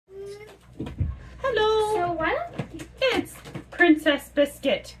Princess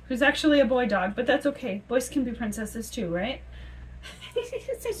Biscuit, who's actually a boy dog, but that's okay. Boys can be princesses too, right?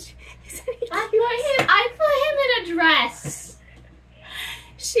 I put him in a dress.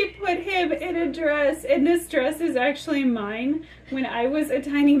 She put him in a dress, and this dress is actually mine. When I was a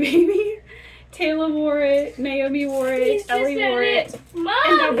tiny baby, Taylor wore it, Naomi wore it, Ellie wore it, Mom,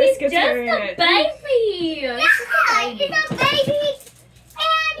 and now Biscuit's he's just wearing a it. baby. Yeah, he's a baby, and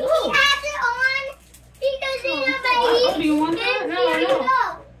he has it on because he's a baby. Do you want that? And No, here no. you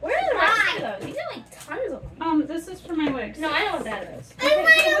go. Where are the rest of those? These are like tons of them. This is for my wigs. No, I know what that is. I want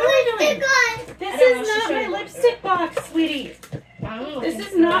a lipstick on. This I don't know, is she not showed my me. lipstick box, sweetie. This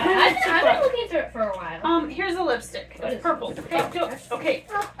is not my lipstick I've been box. looking through it for a while. Here's a lipstick. What It's is purple. it? Okay,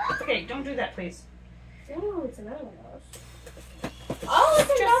 okay, don't do that, please. Ooh, it's another one of those. Oh, it's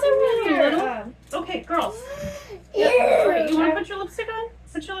Just another a one little. here. Okay, girls. Ew. Alright, you want to put your lipstick on?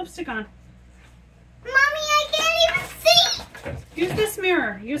 Put your lipstick on. Mommy, I can't even see. Use this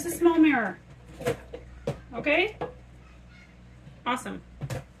mirror. Use a small mirror. Okay? Awesome.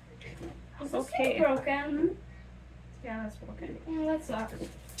 Is this Okay. thing broken? Yeah, that's broken. Oh, that sucks.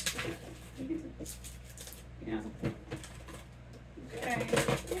 Yeah. Okay.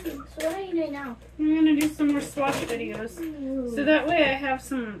 So what are you doing now? I'm gonna do some more swatch videos. So that way I have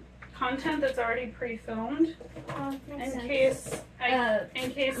some content that's already pre-filmed in case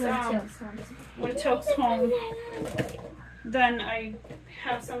when Toke's home, then I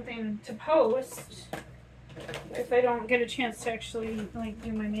have something to post if I don't get a chance to actually like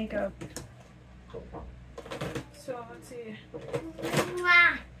do my makeup. So let's see.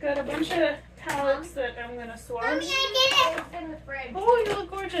 Got a bunch of palettes that I'm gonna swatch. Mommy, I did it. It's in the fridge. Oh, you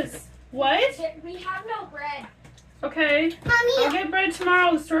look gorgeous. What? We have no bread. Okay. I'll Mommy, get bread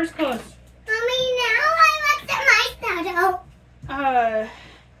tomorrow. The store's closed. Mommy, now I want some eyeshadow.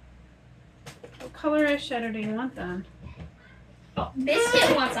 What color eyeshadow do you want then? Oh,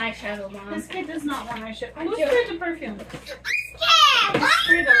 Biscuit wants eyeshadow, Mom. This kid does not want eyeshadow. Who do. sprayed the perfume? Yeah, I what?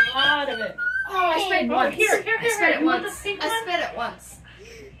 sprayed a lot of it. Oh, I sprayed Oh, once. here. I sprayed it You want once. the pink I one? sprayed it once.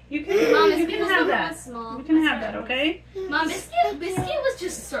 You can, Mom, you can have that. Small. You can have that, okay? Mom, Biscuit was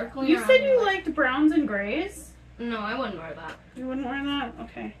just circling You around. said you liked browns and grays. No, I wouldn't wear that. You wouldn't wear that?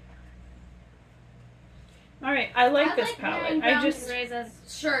 Okay. Alright, I like this palette. I just,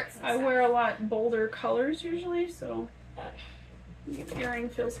 shirts. I wear a lot bolder colors usually, so the earring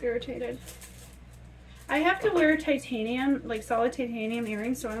feels irritated. I have to wear titanium, like solid titanium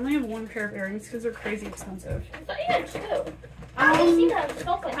earrings, so I only have one pair of earrings because they're crazy expensive. I thought you had two. I see that.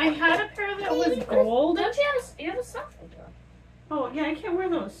 I had a pair that was gold. Don't you have a, you have a stuffed one? Oh, yeah, I can't wear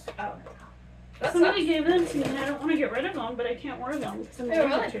those. Oh. That's Somebody gave them to me and I don't want to get rid of them, but I can't wear them because I'm They're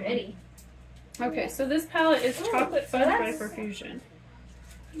allergic really to them. pretty. Okay, so this palette is Chocolate Fudge by that's- Profusion.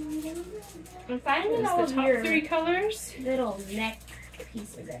 I'm finding all It's of the top your 3 colors. little neck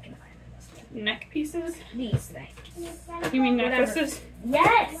pieces I can find in this one. Neck pieces. These things. You mean Whatever. necklaces?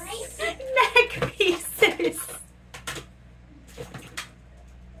 Yes! Neck pieces.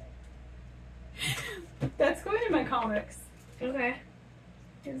 That's going in my comics. Okay.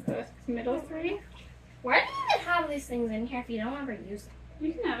 Here's the middle 3. Why do you even have these things in here if you don't ever use them?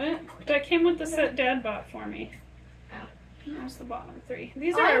 You can have it. That came with the set Dad bought for me. Oh. There's the bottom 3.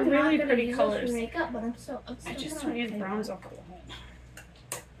 These are really pretty colors. For makeup, but I'm still I just don't use browns. I'll cool.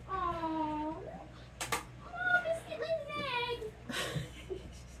 Aww.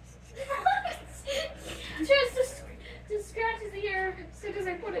 Just scratch his ear as soon as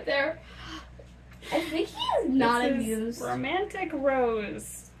I put it there. I think he is not This is amused. Romantic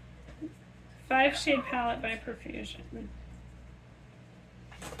Rose. 5-shade palette by Profusion.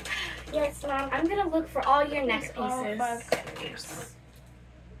 Yes, Mom. I'm gonna look for all your neck All pieces. 5 colors. Isn't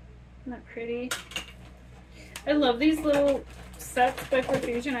that pretty? I love these little sets by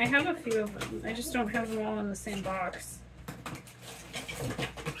Profusion. I have a few of them. I just don't have them all in the same box.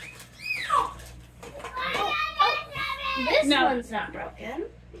 This No. one's not broken.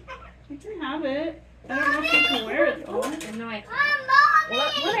 You can have it. I don't know if you can wear it though. No, I can't. Mommy,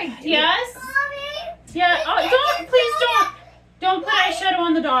 What would I do? Yes? Mommy, Yeah. Oh, don't! Please don't! Don't put eyeshadow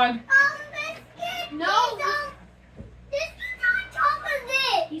on the dog. Biscuit, No. please don't. This is on top of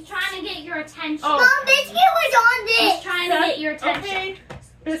this. He's trying to get your attention. Oh. Mom, Biscuit was on He's this. trying to get your attention. Okay.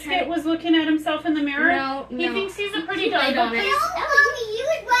 Biscuit was looking at himself in the mirror. No, He no. thinks he's a pretty He dog. played But on it. No, please, Mommy, you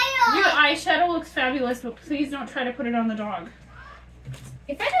was right your on. eyeshadow looks fabulous, but please don't try to put it on the dog.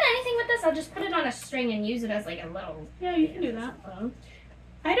 If I do anything with this, I'll just put it on a string and use it as like a little. Yeah, you can do that.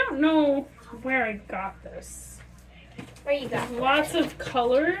 I don't know where I got this. Where you got? Lots of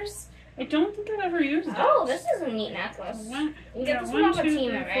colors. I don't think I've ever used it. Oh, this is a neat necklace. One, You yeah, get this one off 1, a 2, team,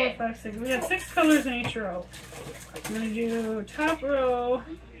 3, right? 4, 5, 6. We got 6 colors in each row. I'm gonna do top row.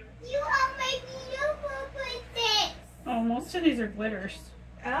 You are making beautiful with this. Oh, most of these are glitters.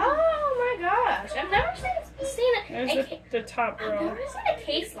 Oh my gosh. I've never seen There's the top I've row. never seen a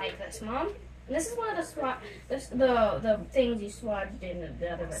case like this, Mom. And this is one of the things you swatched in the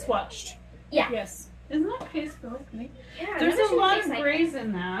other video. Swatched. Yeah. Yes. Isn't that pastel? Yeah, I've There's never a seen lot case of like grays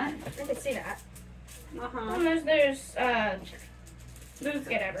in that. that. I can see that. Uh-huh. And There's,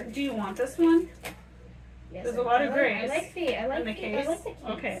 whatever. do you want this one? Yes, There's a lot of grays I like the in the case.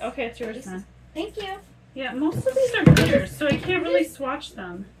 case. Okay, it's yours then. Thank you. Yeah, most of these are glitters, so I can't really swatch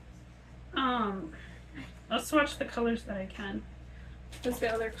them. I'll swatch the colors that I can. What's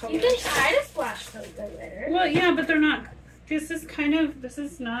the other colors? You can try to splash the glitter. Well, yeah, but they're not. This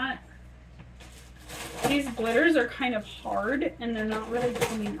is not. These glitters are kind of hard, and they're not really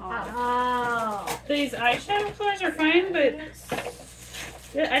coming off. Oh. These eyeshadow colors are fine, but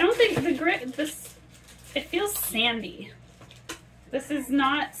I don't think the grit. It feels sandy. This is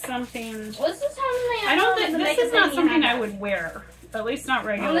not something. Well, this is how many. I don't think this is not something I would wear. At least not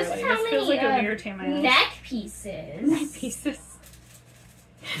regularly. This is how This feels like many, a weird time. neck pieces. Neck pieces.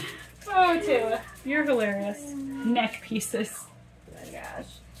 Oh, Taylor, you're hilarious. Neck pieces. Oh my gosh.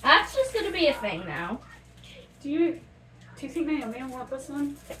 That's just gonna be a thing now. Do you think Naomi will want this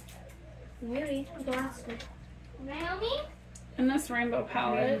one? Maybe. Go ask her. Naomi? And this rainbow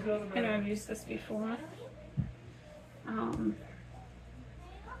palette, I know I've used this before.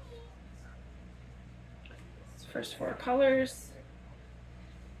 First 4 colors.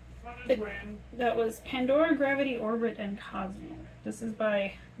 That was Pandora, Gravity, Orbit, and Cosmo. This is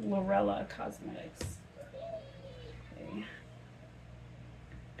by Lorella Cosmetics. Okay.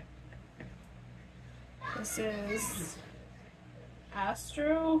 This is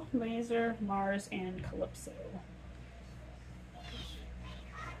Astro, Laser, Mars, and Calypso.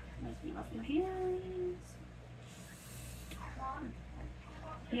 Nothing off my hands.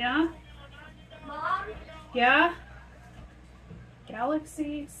 Yeah? Mom? Yeah?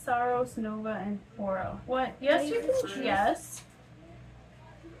 Galaxy, Saros, Nova, and Oro. What? Yes, you can. Yes.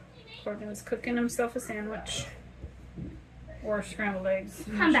 Corbin's cooking himself a sandwich. Or scrambled eggs.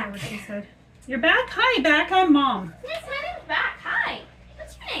 I'm I'm not back. Sure what she said. You're back? Hi, back. I'm Mom. Yes, my name's back. Hi.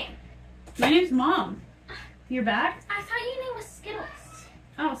 What's your name? My name's Mom. You're back? I thought your name was Skittles.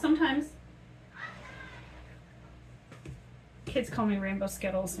 Oh, sometimes. Kids call me Rainbow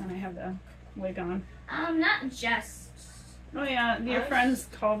Skittles when I have the wig on. Not just. Oh yeah, your friends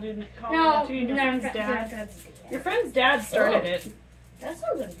called you. No, Your friend's dad. Your friend's dad started it. That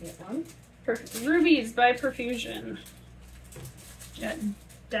sounds like a good one. Rubies by Perfusion. Got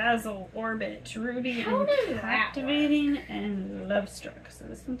Dazzle, Orbit, Ruby, How and does that Captivating, and Lovestruck. So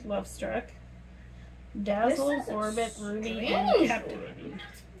this one's Lovestruck. Dazzle, This is a Orbit, Ruby, strange and one. Captivating.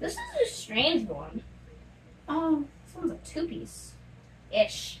 This is a strange one. Oh, This one's a 2-piece.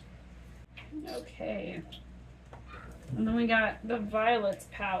 Ish. okay. And then we got the Violets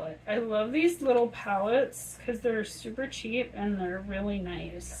palette. I love these little palettes because they're super cheap and they're really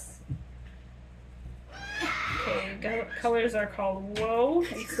nice. Okay, colors are called Whoa.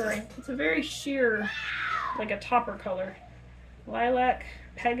 It's a very sheer, like a topper color. Lilac,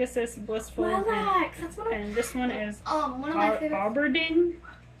 Pegasus, Blissful, Lilac. That's what and this one is one of my favorite. Aberdeen.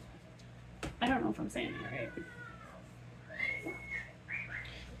 I don't know if I'm saying it right.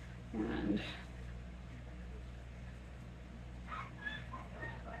 And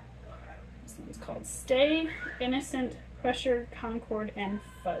this one's called Stay, Innocent, Pressure, Concord, and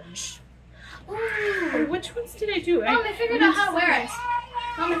Fudge. Ooh. Or which ones did I do? Mom, I figured out how to wear it.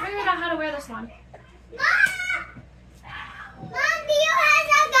 Mom, I figured out how to wear this one. Mom, Theo has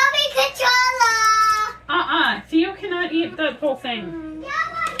a gummy controller. Theo cannot eat that whole thing. Yeah,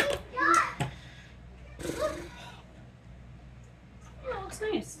 but he's not. Oh, it looks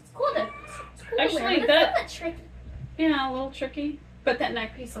nice. It's cool to. It's cool Actually, to wear, but that- it's a little bit tricky. Yeah, a little tricky, but that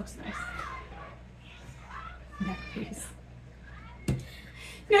neck piece looks nice. Neck piece.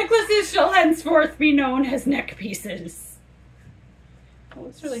 Necklaces shall henceforth be known as neck pieces. Oh,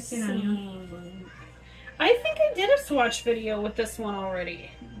 it's really thin on you. I think I did a swatch video with this one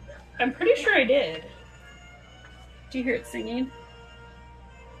already. I'm pretty sure I did. Do you hear it singing?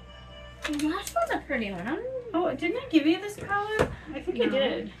 The last one's a pretty one. Oh, didn't I give you this palette? I think I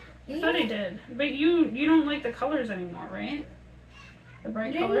did. I thought I did. But you don't like the colors anymore, right? The You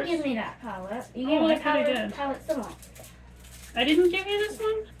bright didn't colors? give me that palette. You Oh, gave me I a thought I palette, did. palette similar. I didn't give you this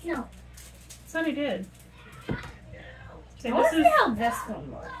one? No. I thought I did. Okay, I want this to is see how this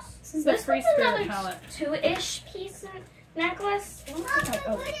one works. this is the This Free one's Spirit another palette. 2-ish piece. necklace. Put it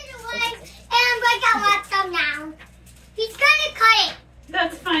away. And I got some now. He's gonna cut it.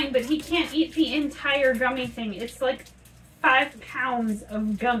 That's fine, but he can't eat the entire gummy thing. It's like 5 pounds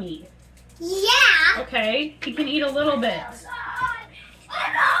of gummy. Yeah. Okay? He can eat a little bit.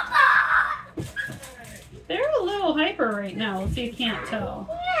 They're a little hyper right now, if you can't tell.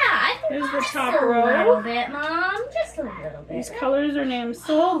 Yeah, I think Here's the just top a row. little bit, Mom. Just a little bit. These colors are named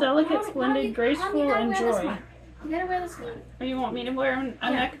Soul, Delicate, Splendid, Mommy, Graceful, you gotta and wear this Joy. one. You gotta wear this one. Or you want me to wear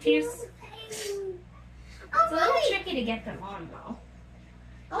a neck piece? It's a little tricky to get them on, though.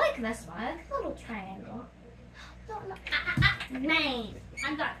 I like this one. I like the little triangle. Nine.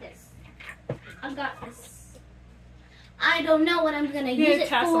 I got this. I got this. I don't know what I'm gonna Here, use it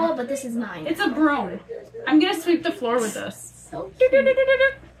tassel. for, but this is mine. It's a broom. I'm gonna sweep the floor with this. So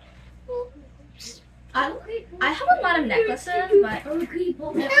I have a lot of necklaces, but I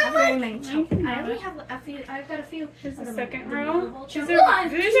have very many. I only have a few. I've got a few. Here's the second row.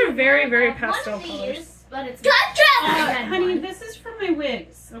 These are very, very pastel colors. But it's Honey, this is for my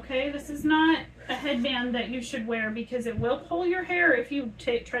wigs, okay? This is not a headband that you should wear because it will pull your hair if you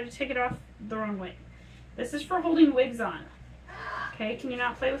try to take it off the wrong way. This is for holding wigs on. Okay, can you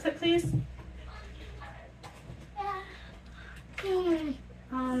not play with it, please?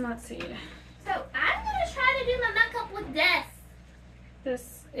 Let's see. So I'm gonna try to do my makeup with this.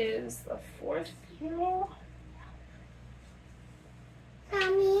 This is the 4th row.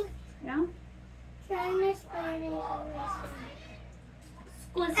 Mommy, Yeah? shine the spider.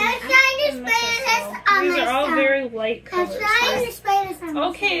 Listen, I'm trying to And the spray 5th this row. on These are all myself. very light I'm colors. trying to spray this on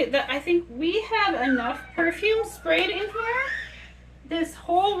myself. Okay, I think we have enough perfume sprayed in here. This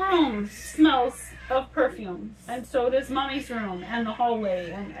whole room smells of perfume, and so does Mommy's room and the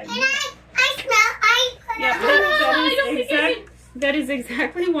hallway. And And I put yeah, that is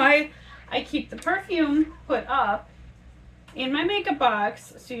exactly why I keep the perfume put up in my makeup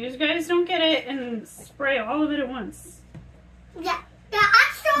box, so you guys don't get it and spray all of it at once. Yeah,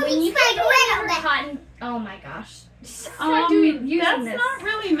 I when you sprayed get a little over bit. cotton, oh my gosh. Start using That's this. not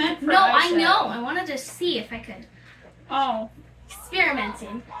really meant for No, I eyeshadow. know. I wanted to see if I could. Oh.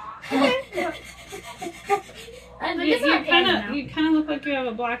 Experimenting. I think You it's my panda now. kind of look like you have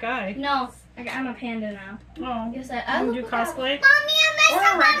a black eye. No, I'm a panda now. Oh. Yes, I Would you look like cosplay? Mommy, I messed Or a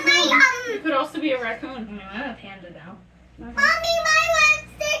up on raccoon. You my could also be a raccoon. No, I'm a panda now. Okay. Mommy, my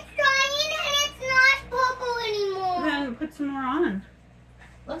lipstick's drying and it's not purple anymore. Then put some more on.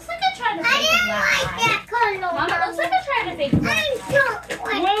 Looks like I tried to I fake a didn't black like eye. that color. Mom, it looks like I tried to fake a black I eye. don't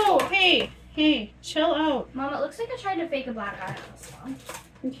like Whoa, hey, chill out. Mom, it looks like I tried to fake a black eye on this one.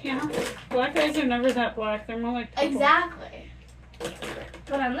 You can't. Black eyes are never that black. They're more like purple. Exactly.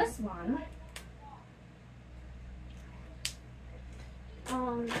 But on this one,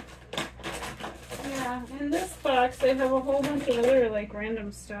 Yeah, in this box they have a whole bunch of other like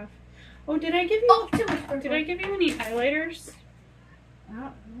random stuff. Oh, did I give you? oh, too much purple. Did I give you any highlighters? I don't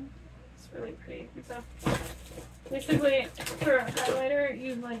know. It's really pretty. So basically, for a highlighter,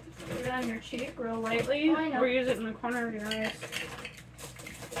 you like put it on your cheek real lightly, Oh, I know. or use it in the corner of your eyes.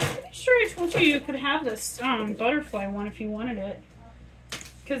 I'm pretty sure I told you could have this butterfly one if you wanted it.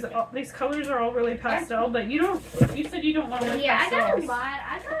 Because these colors are all really pastel, but you don't. You said you don't want to wear Yeah, I got a pastels. lot.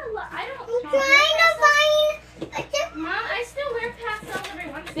 I I'm don't. trying to find. Mom, I still wear pastels every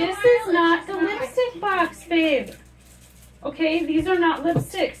once in a This while. is not It's the just my lipstick box, babe. Okay, these are not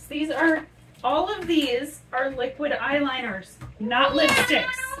lipsticks. These are, all of these are liquid eyeliners, not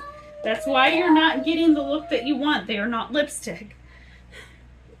lipsticks. That's why you're not getting the look that you want. They are not lipstick.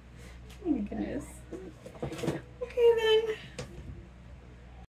 Oh my goodness. Okay then.